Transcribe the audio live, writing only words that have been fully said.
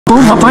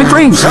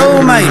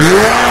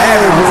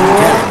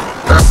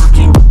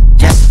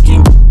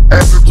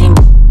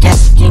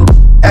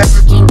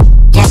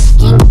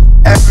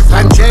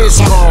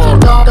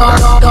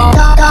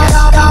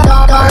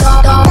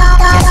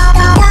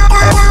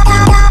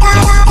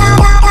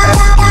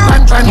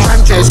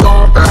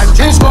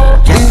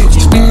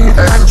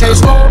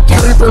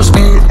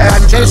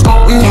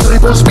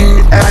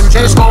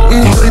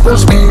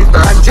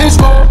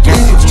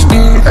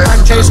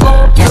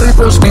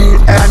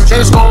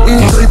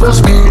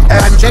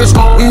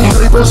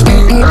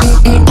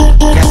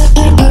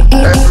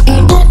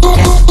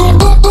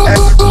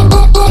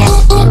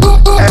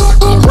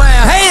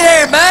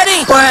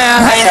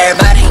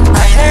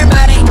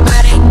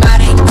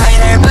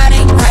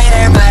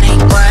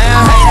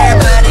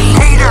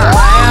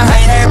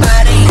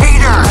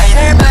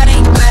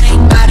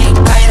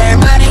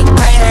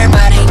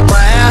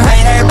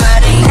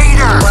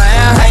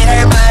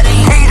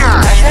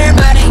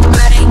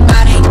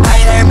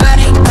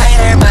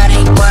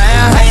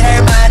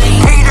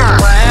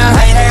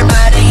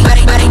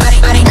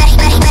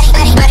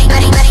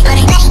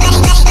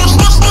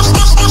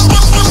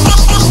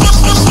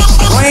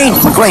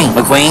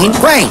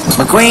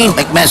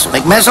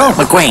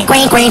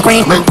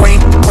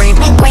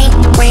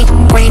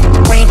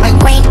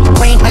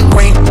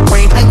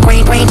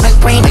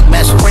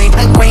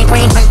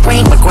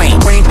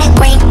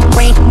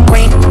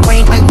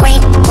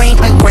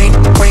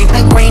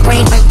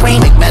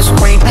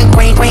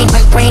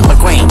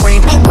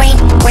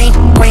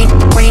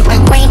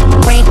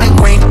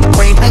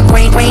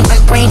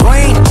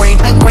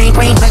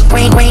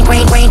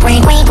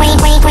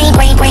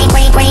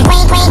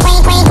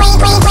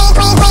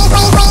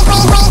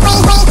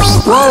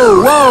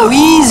Whoa, whoa,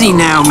 easy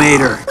now,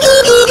 Mater.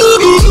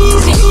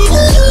 Easy.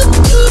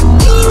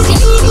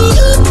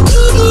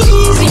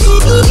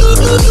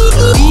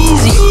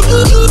 Easy.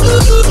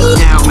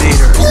 Now,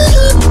 Mater.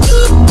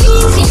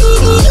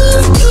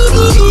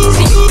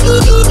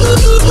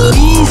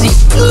 Easy.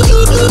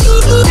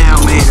 Now,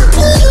 Mater.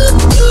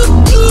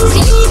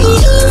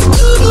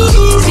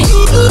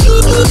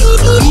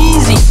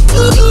 Easy.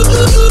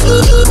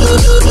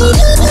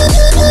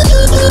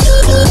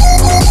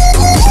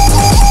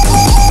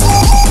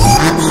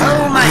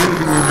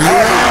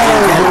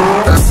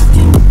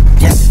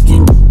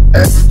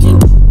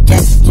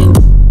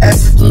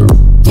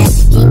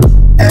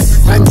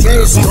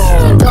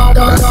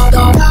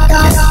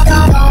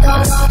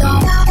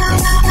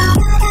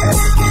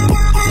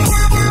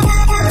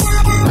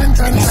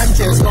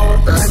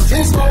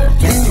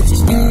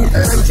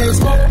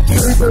 Francesco.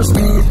 Triple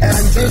speed,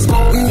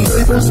 Francesco,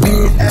 triple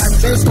speed,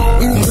 Francesco,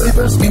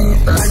 triple speed,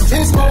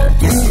 Francesco,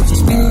 triple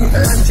speed,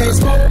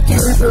 Francesco,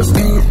 triple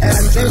speed,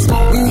 Francesco,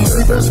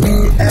 triple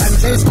speed,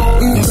 Francesco,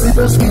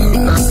 triple speed.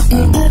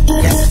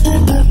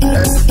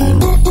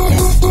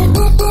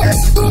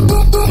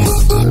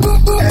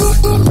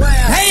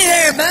 Hey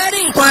there,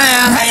 buddy.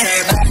 Wow. Hey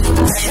there, buddy.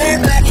 Hey there,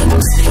 buddy.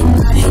 Hey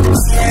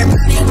there,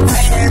 buddy.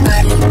 Hey there,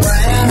 buddy.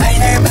 Hey there, buddy. Hey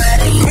there,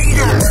 buddy. Hey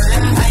there, buddy.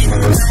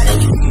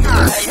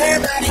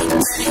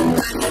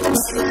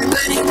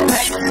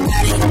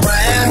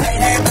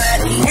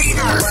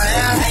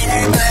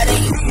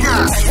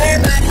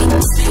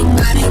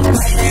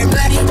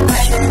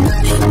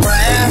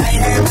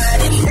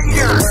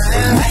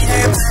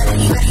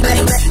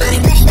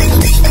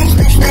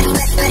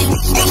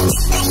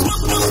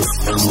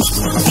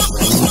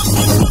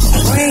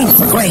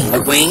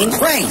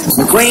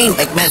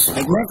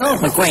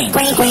 McQueen,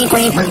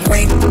 McQueen,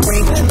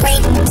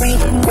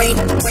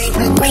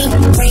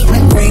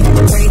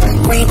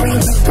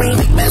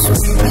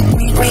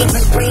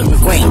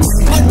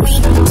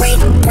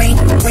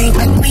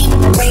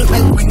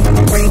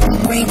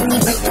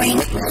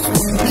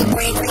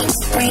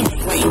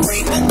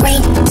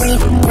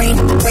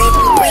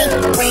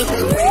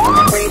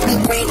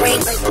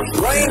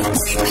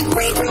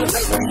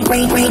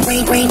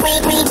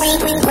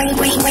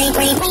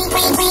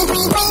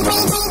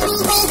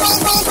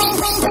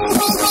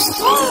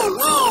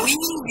 Whoa,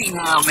 easy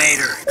now,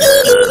 Mater.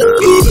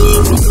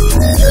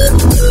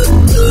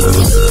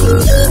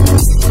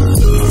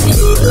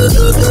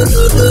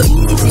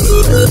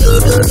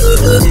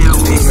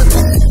 Now,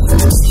 Mater.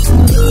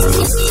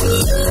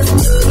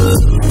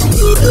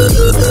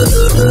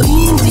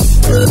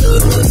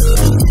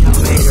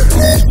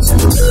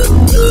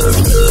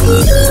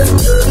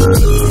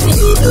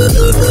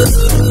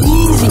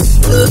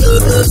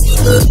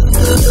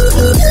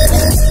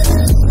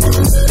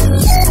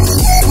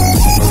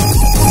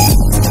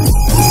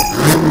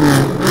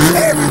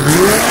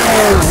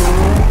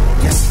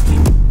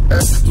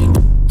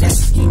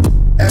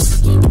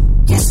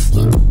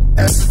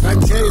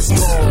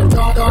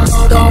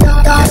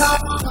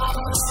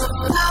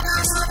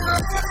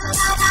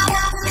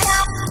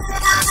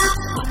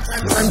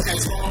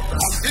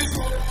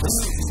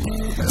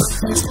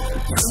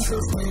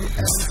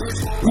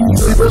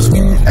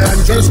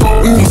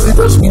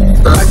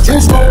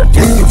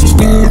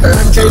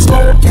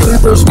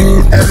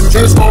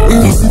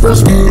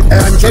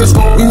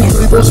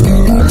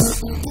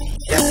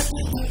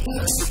 Well,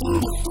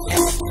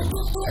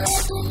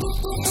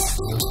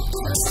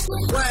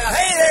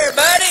 hey there,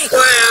 buddy.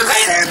 Well,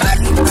 hey there,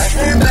 buddy. Hey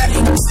there, buddy.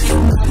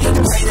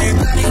 Hey there,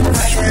 buddy.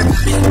 Hey there,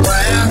 buddy.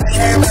 Well,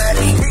 hey there,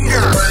 buddy.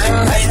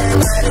 Well, hey there,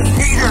 buddy.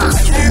 Hey there,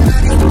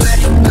 buddy.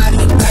 Buddy, buddy.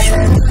 Hey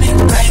there, buddy.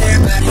 Hey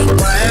there, buddy.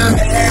 Well,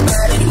 hey there,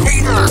 buddy.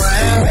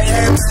 Well, hey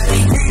there, buddy.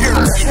 Hey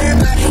there,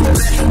 buddy.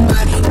 Buddy,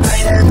 buddy.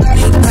 Hey there,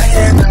 buddy. Hey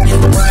there, buddy.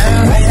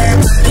 Well, hey there,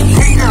 buddy.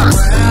 Well,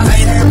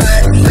 hey there,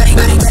 buddy. Buddy,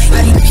 buddy, buddy, buddy, buddy, buddy, buddy, buddy, buddy,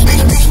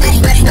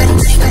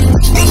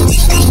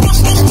 buddy,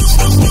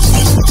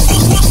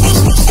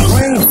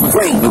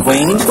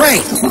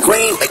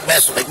 McQueen, big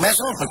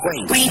missile,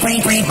 McQueen,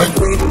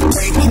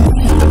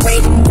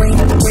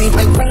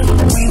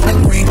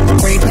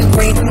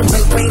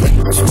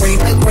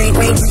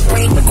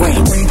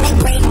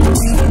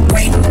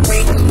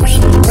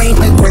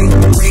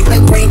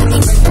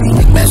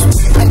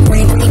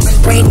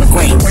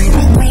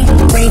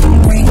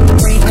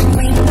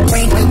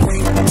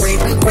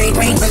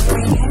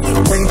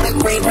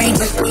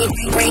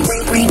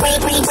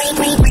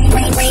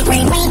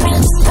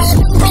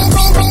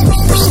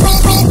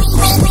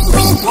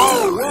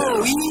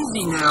 Whoa,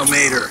 easy now,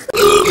 Mater.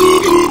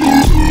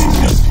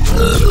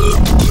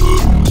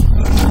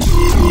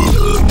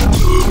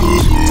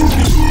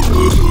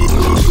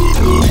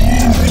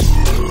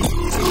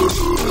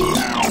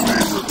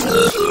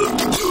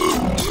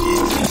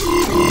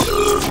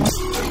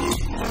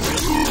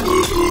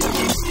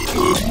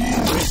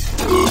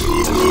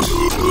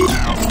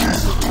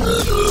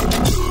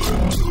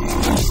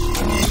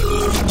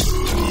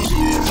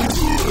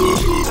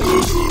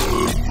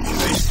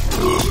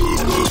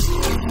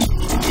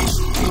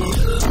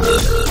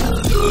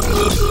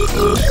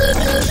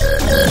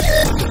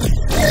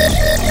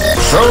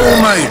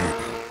 Soulmate,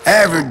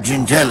 average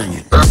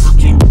intelligence.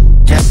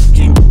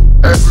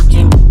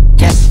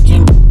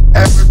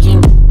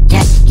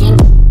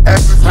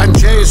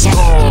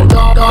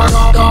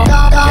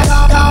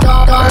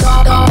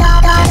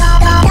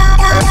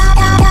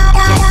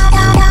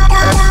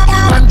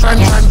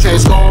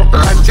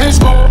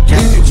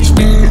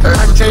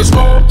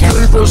 Francesco.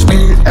 Triple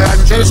speed,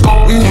 Francesco,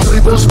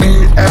 triple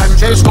speed,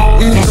 Francesco,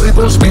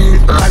 triple speed,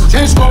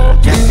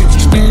 Francesco,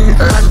 speed,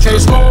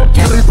 Francesco,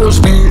 triple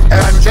speed,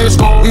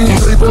 Francesco,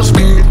 triple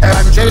speed,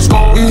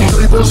 Francesco,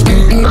 triple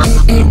speed.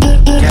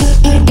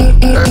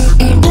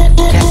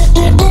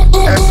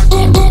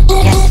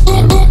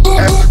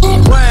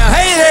 Well,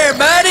 hey there,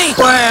 buddy.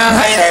 Well,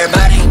 hey there,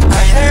 buddy.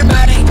 Hey there,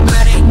 buddy.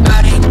 Buddy,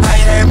 buddy.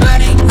 Hey there,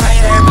 buddy. Hey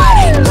there,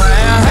 buddy.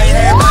 Well, hey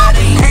there,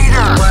 buddy.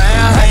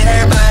 Well, hey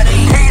there, buddy.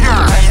 Hey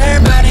there,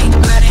 buddy.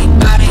 Buddy,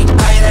 buddy.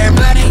 Hey there,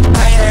 buddy.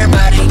 Hey there,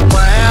 buddy.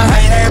 Well,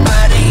 hey there,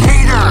 buddy.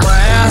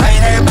 Well, hey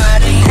there,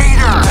 buddy. Hey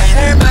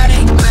there,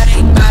 buddy.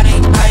 Buddy, buddy.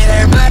 Hey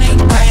there, buddy.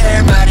 Hey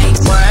there, buddy.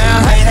 Well,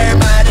 hey there,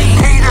 buddy.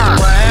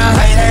 Well,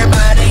 hey there,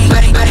 buddy.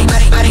 Buddy, buddy,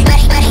 buddy, buddy,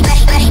 buddy, buddy, buddy, buddy,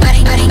 buddy,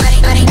 buddy, buddy,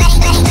 buddy,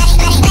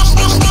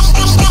 buddy.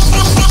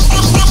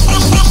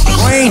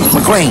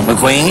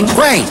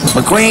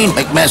 McQueen,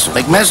 big missile,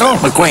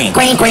 McQueen,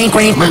 McQueen,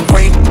 big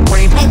missile,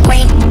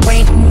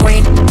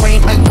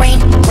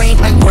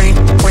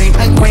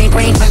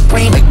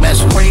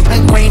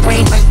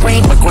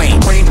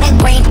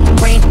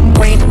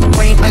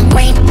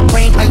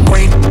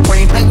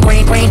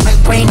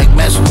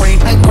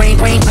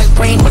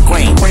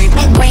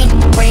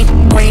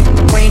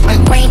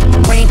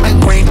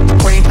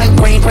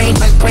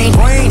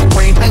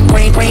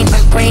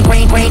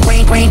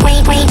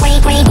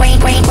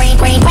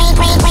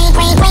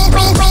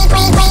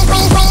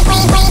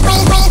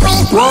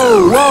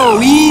 Whoa,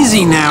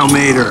 easy now,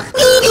 Mater.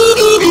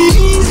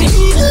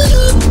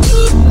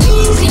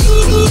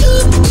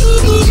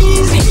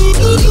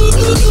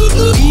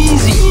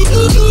 Easy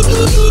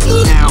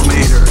now,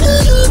 Mater.